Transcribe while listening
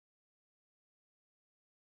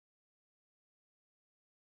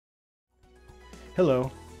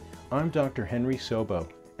Hello, I'm Dr. Henry Sobo,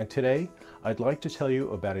 and today I'd like to tell you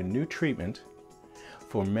about a new treatment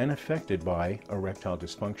for men affected by erectile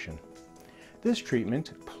dysfunction. This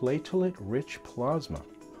treatment, platelet-rich plasma,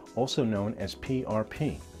 also known as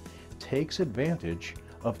PRP, takes advantage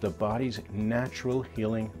of the body's natural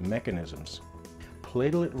healing mechanisms.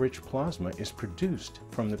 Platelet-rich plasma is produced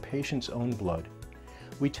from the patient's own blood.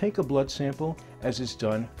 We take a blood sample, as is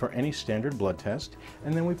done for any standard blood test,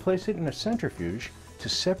 and then we place it in a centrifuge to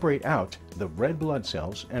separate out the red blood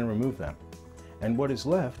cells and remove them. And what is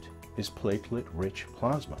left is platelet-rich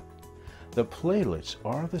plasma. The platelets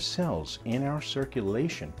are the cells in our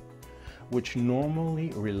circulation which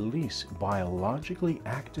normally release biologically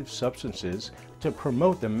active substances to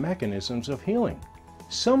promote the mechanisms of healing.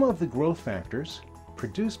 Some of the growth factors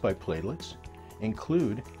produced by platelets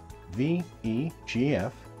include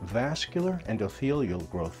VEGF, vascular endothelial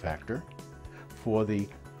growth factor, for the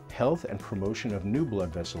health and promotion of new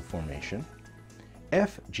blood vessel formation,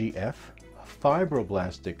 FGF,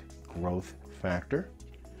 fibroblastic growth factor,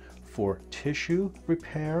 for tissue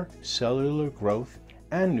repair, cellular growth,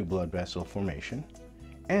 and new blood vessel formation,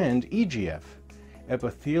 and EGF,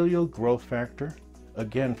 epithelial growth factor,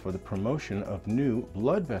 again for the promotion of new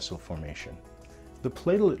blood vessel formation. The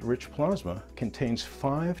platelet-rich plasma contains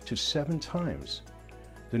 5 to 7 times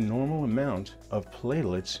the normal amount of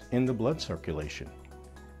platelets in the blood circulation.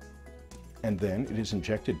 And then it is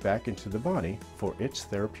injected back into the body for its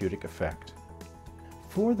therapeutic effect.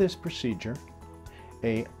 For this procedure,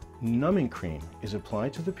 a numbing cream is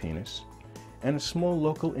applied to the penis and a small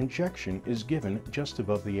local injection is given just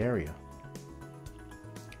above the area.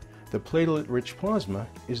 The platelet-rich plasma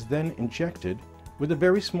is then injected with a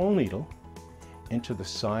very small needle into the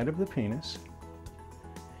side of the penis,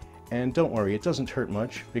 and don't worry, it doesn't hurt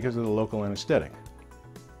much because of the local anesthetic.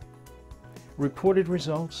 Reported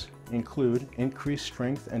results include increased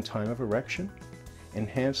strength and time of erection,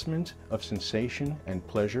 enhancement of sensation and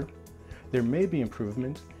pleasure. There may be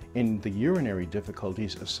improvement in the urinary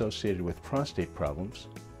difficulties associated with prostate problems,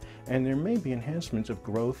 and there may be enhancement of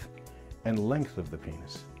growth and length of the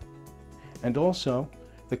penis. And also,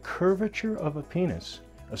 the curvature of a penis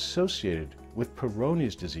associated with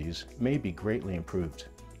Peyronie's disease may be greatly improved.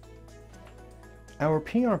 Our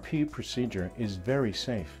PRP procedure is very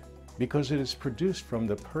safe because it is produced from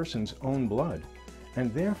the person's own blood,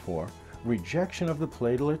 and therefore rejection of the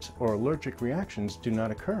platelets or allergic reactions do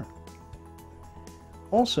not occur.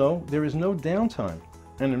 Also, there is no downtime,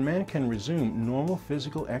 and a man can resume normal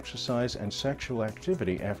physical exercise and sexual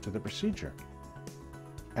activity after the procedure.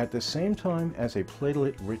 At the same time as a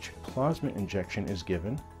platelet-rich plasma injection is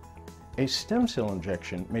given, a stem cell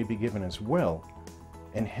injection may be given as well,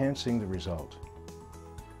 enhancing the result.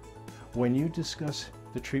 When you discuss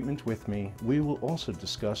the treatment with me, we will also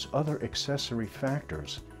discuss other accessory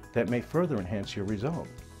factors that may further enhance your result.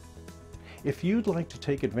 If you'd like to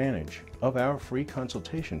take advantage of our free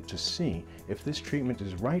consultation to see if this treatment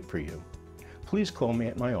is right for you, please call me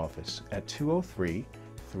at my office at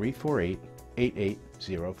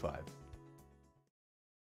 203-348-8805.